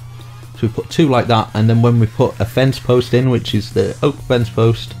door. So we put 2 like that, and then when we put a fence post in, which is the oak fence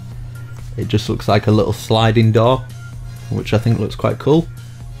post, it just looks like a little sliding door, which I think looks quite cool.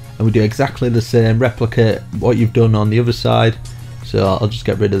 And we do exactly the same, replicate what you've done on the other side. So I'll just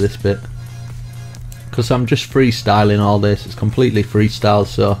get rid of this bit because I'm just freestyling all this. It's completely freestyle,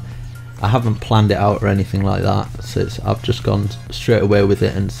 so I haven't planned it out or anything like that. So I've just gone straight away with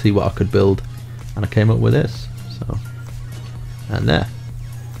it and see what I could build, and I came up with this. So, and there.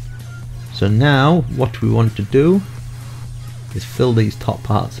 So now what we want to do is fill these top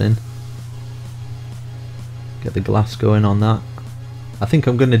parts in. Get the glass going on that. I think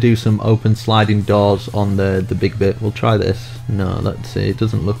I'm going to do some open sliding doors on the big bit. We'll try this. No, let's see. It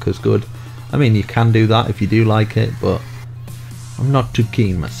doesn't look as good. I mean, you can do that if you do like it, but I'm not too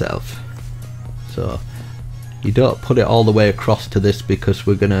keen myself. So you don't put it all the way across to this because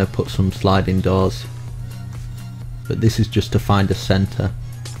we're going to put some sliding doors. But this is just to find a centre,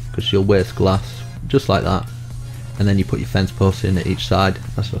 because you'll waste glass, just like that. And then you put your fence posts in at each side.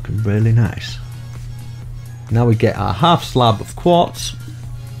 That's looking really nice. Now we get our half slab of quartz,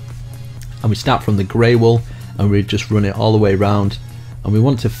 and we start from the grey wool, and we just run it all the way around. And we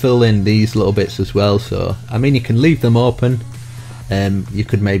want to fill in these little bits as well. So I mean, you can leave them open. You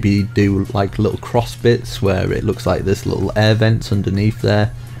could maybe do like little cross bits where it looks like there's little air vents underneath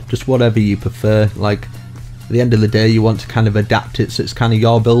there. Just whatever you prefer. Like at the end of the day, you want to kind of adapt it so it's kind of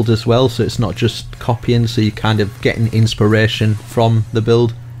your build as well, so it's not just copying, so you're kind of getting inspiration from the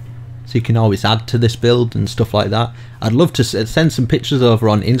build. so you can always add to this build and stuff like that. I'd love to send some pictures over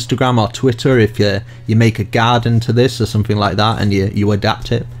on Instagram or Twitter if you make a garden to this or something like that and you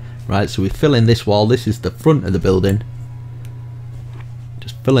adapt it. Right, so we fill in this wall. This is the front of the building.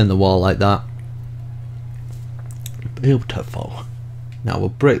 Just fill in the wall like that. Beautiful. Now we'll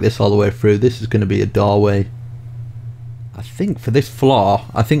break this all the way through. This is going to be a doorway. I think for this floor,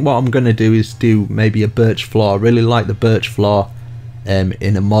 I think what I'm going to do is do maybe a birch floor. I really like the birch floor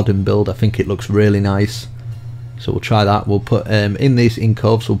in a modern build. I think it looks really nice. So we'll try that. We'll put in these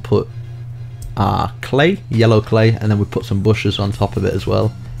incoves, we'll put clay, yellow clay, and then we put some bushes on top of it as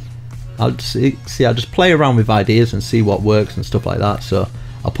well. I'll just play around with ideas and see what works and stuff like that. So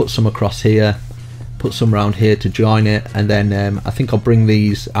I'll put some across here, put some around here to join it, and then I think I'll bring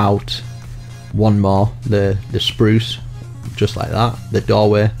these out one more, the spruce, just like that, the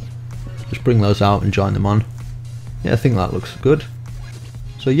doorway, just bring those out and join them on. Yeah, I think that looks good.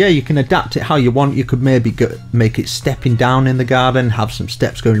 So yeah, you can adapt it how you want. You could maybe make it stepping down in the garden, have some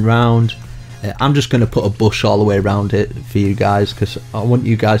steps going round. I'm just going to put a bush all the way around it for you guys, because I want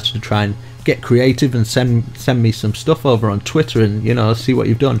you guys to try and get creative and send me some stuff over on Twitter and, you know, see what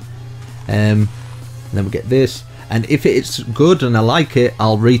you've done. And then we get this, and if it's good and I like it,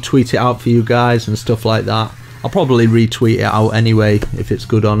 I'll retweet it out for you guys and stuff like that. I'll probably retweet it out anyway if it's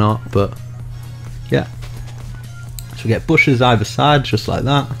good or not, but yeah. So we get bushes either side just like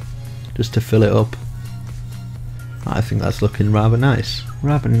that, just to fill it up. I think that's looking rather nice,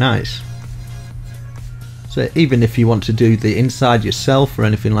 rather nice. So even if you want to do the inside yourself or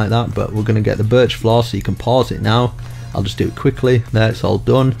anything like that, but we're going to get the birch floor so you can pause it now. I'll just do it quickly. There, it's all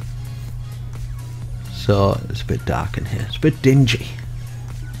done. So it's a bit dark in here, it's a bit dingy,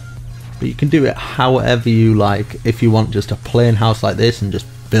 but you can do it however you like. If you want just a plain house like this and just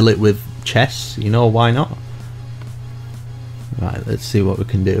fill it with chests, you know, why not? Right, let's see what we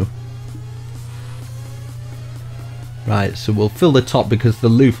can do. Right, so we'll fill the top because the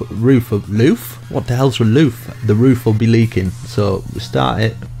roof, what the hell's a roof? The roof will be leaking, so we start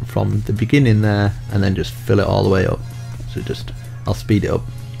it from the beginning there and then just fill it all the way up. So just, I'll speed it up.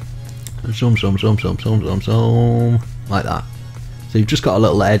 Zoom, zoom, zoom, zoom, zoom, zoom, zoom, like that. So you've just got a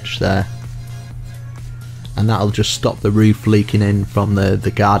little edge there, and that'll just stop the roof leaking in from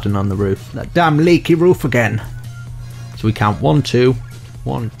the garden on the roof. That damn leaky roof again. So we count 1, 2,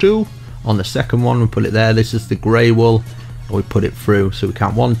 1, 2. On the second one we put it there. This is the grey wool, and we put it through. So we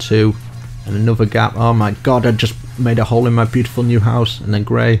count 1, 2, and another gap. Oh my god, I just made a hole in my beautiful new house. And then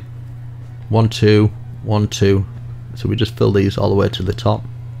grey. 1, 2, 1, 2. So we just fill these all the way to the top,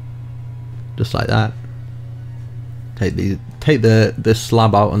 just like that. Take the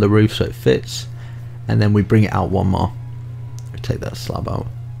slab out on the roof so it fits, and then we bring it out one more. We take that slab out.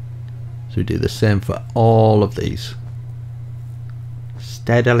 So we do the same for all of these.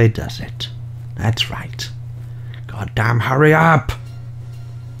 Steadily does it. That's right. God damn, hurry up!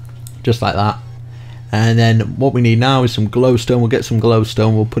 Just like that. And then what we need now is some glowstone. We'll get some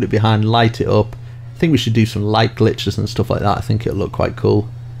glowstone. We'll put it behind, light it up. I think we should do some light glitches and stuff like that. I think it'll look quite cool.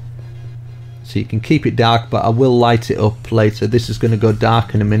 So you can keep it dark, but I will light it up later. This is going to go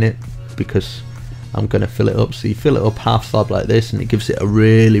dark in a minute because I'm going to fill it up. So you fill it up half slab like this, and it gives it a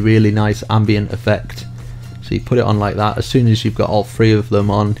really, really nice ambient effect. So you put it on like that. As soon as you've got all three of them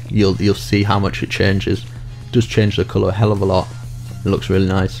on, you'll see how much it changes. It does change the colour a hell of a lot. It looks really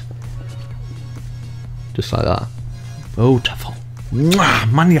nice. Just like that. Beautiful.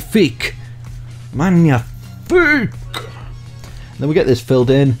 Mwah, magnifique. Magnifique. Then we get this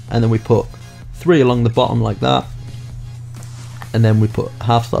filled in, and then we put 3 along the bottom like that. And then we put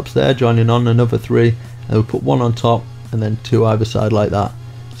half slabs there, joining on another 3. And we put 1 on top, and then 2 either side like that.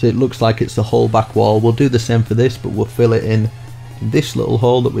 So it looks like it's the whole back wall. We'll do the same for this, but we'll fill it in this little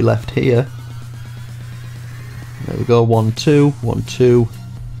hole that we left here. There we go. 1, 2, 1, 2,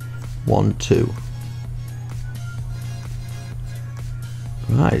 1, 2.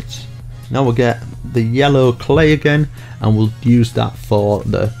 Right. Now we'll get the yellow clay again, and we'll use that for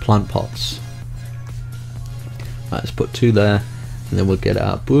the plant pots. Right, let's put 2 there, and then we'll get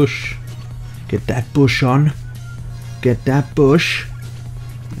our bush. Get that bush on. Get that bush.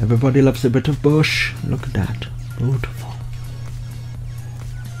 Everybody loves a bit of bush. Look at that. Beautiful.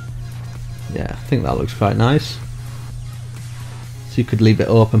 Yeah, I think that looks quite nice. So you could leave it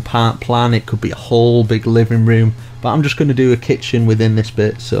open plan. It could be a whole big living room. But I'm just going to do a kitchen within this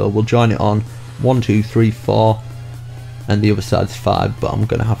bit. So we'll join it on 1, 2, 3, 4. And the other side's 5. But I'm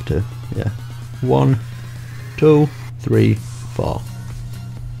going to have to, yeah. 1, 2, 3, 4.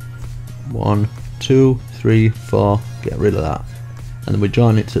 1, 2, 3, 4. Get rid of that. And then we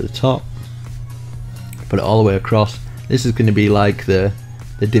join it to the top, put it all the way across. This is going to be like the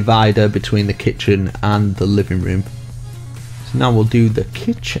the divider between the kitchen and the living room. So now we'll do the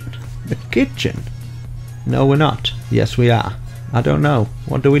kitchen. The kitchen. No, we're not. Yes, we are. I don't know.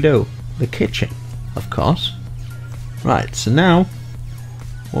 What do we do? The kitchen, of course. Right, so now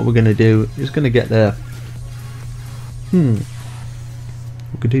what we're going to do is going to get there. We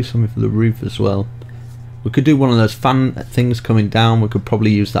could do something for the roof as well. We could do one of those fan things coming down. We could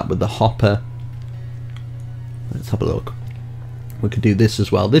probably use that with the hopper. Let's have a look. We could do this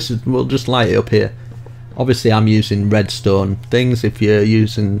as well. This is, we'll just light it up here. Obviously I'm using redstone things. If you're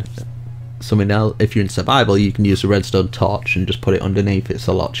using something else, if you're in survival, you can use a redstone torch and just put it underneath. It's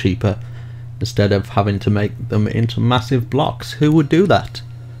a lot cheaper instead of having to make them into massive blocks. Who would do that?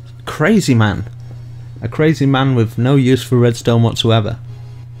 Crazy man. A crazy man with no use for redstone whatsoever.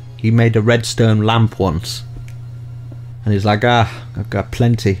 He made a redstone lamp once and he's like, I've got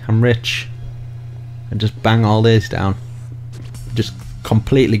plenty, I'm rich, and just bang all these down. Just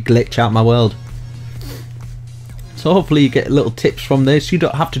completely glitch out my world. So hopefully you get little tips from this. You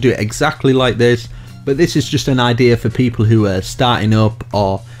don't have to do it exactly like this, but this is just an idea for people who are starting up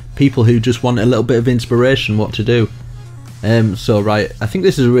or people who just want a little bit of inspiration what to do. So right, I think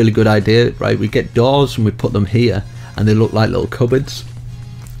this is a really good idea. Right, we get doors and we put them here and they look like little cupboards.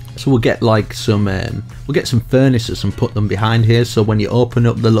 So we'll get like some furnaces and put them behind here, so when you open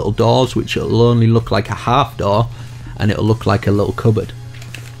up the little doors, which it'll only look like a half door and it'll look like a little cupboard.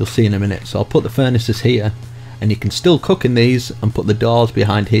 You'll see in a minute. So I'll put the furnaces here and you can still cook in these and put the doors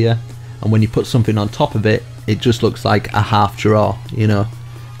behind here, and when you put something on top of it, it just looks like a half drawer, you know.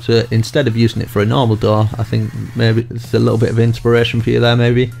 So instead of using it for a normal door, I think maybe it's a little bit of inspiration for you there.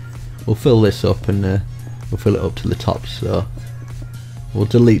 Maybe we'll fill this up and we'll fill it up to the top. So we'll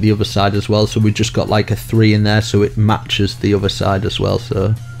delete the other side as well, so we've just got like a 3 in there so it matches the other side as well.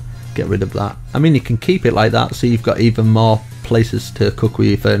 So get rid of that. I mean, you can keep it like that so you've got even more places to cook with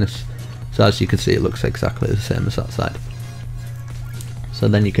your furnace. So as you can see, it looks exactly the same as that side. So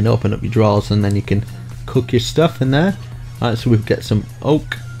then you can open up your drawers and then you can cook your stuff in there. Right, so we'll get some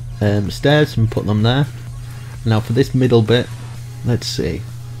oak stairs and put them there. Now for this middle bit, let's see,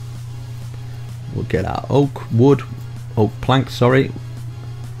 we'll get our oak planks, sorry,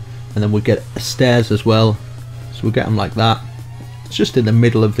 and then we'll get stairs as well. So we'll get them like that. It's just in the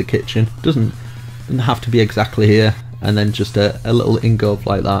middle of the kitchen, doesn't have to be exactly here, and then just a little ingove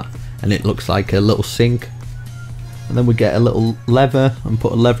like that, and it looks like a little sink. And then we get a little lever and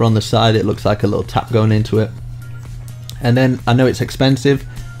put a lever on the side. It looks like a little tap going into it. And then I know it's expensive,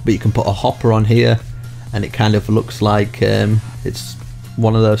 but you can put a hopper on here and it kind of looks like it's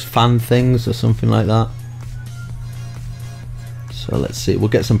one of those fan things or something like that. So let's see, we'll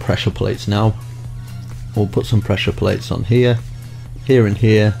get some pressure plates now. We'll put some pressure plates on here, here and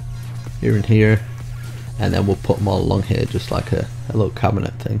here, here and here, and then we'll put them all along here just like a little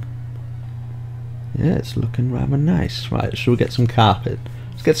cabinet thing. Yeah, it's looking rather nice. Right, should we get some carpet?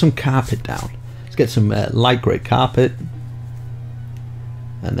 Let's get some carpet down. Let's get some light grey carpet,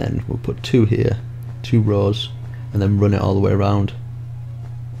 and then we'll put 2 here, 2 rows, and then run it all the way around,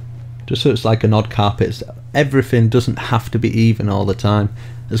 just so it's like an odd carpet. Everything doesn't have to be even all the time.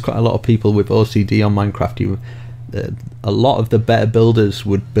 There's quite a lot of people with OCD on Minecraft. A lot of the better builders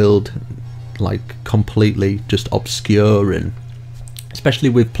would build like completely just obscure, and especially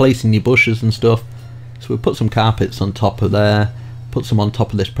with placing your bushes and stuff. So we'll put some carpets on top of there, put some on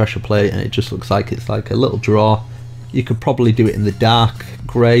top of this pressure plate, and it just looks like it's like a little drawer. You could probably do it in the dark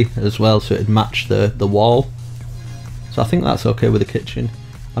grey as well, so it'd match the wall. So I think that's okay with the kitchen.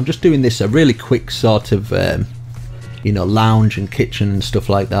 I'm just doing this a really quick sort of you know, lounge and kitchen and stuff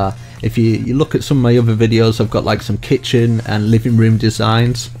like that. If you look at some of my other videos, I've got like some kitchen and living room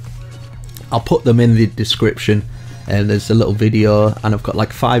designs. I'll put them in the description, and there's a little video, and I've got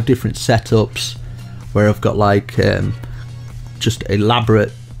like 5 different setups where I've got like just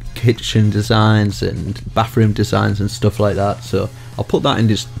elaborate kitchen designs and bathroom designs and stuff like that. So I'll put that in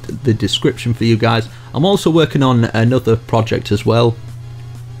the description for you guys. I'm also working on another project as well,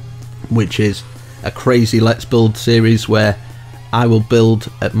 which is a crazy Let's Build series where I will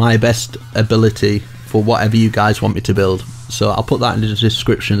build at my best ability for whatever you guys want me to build. So I'll put that in the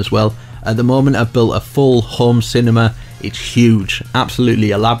description as well. At the moment I've built a full home cinema. It's huge,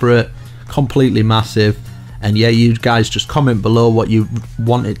 absolutely elaborate, completely massive. And yeah, you guys just comment below what you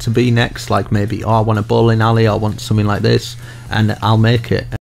want it to be next, like maybe, oh, I want a bowling alley, I want something like this, and I'll make it.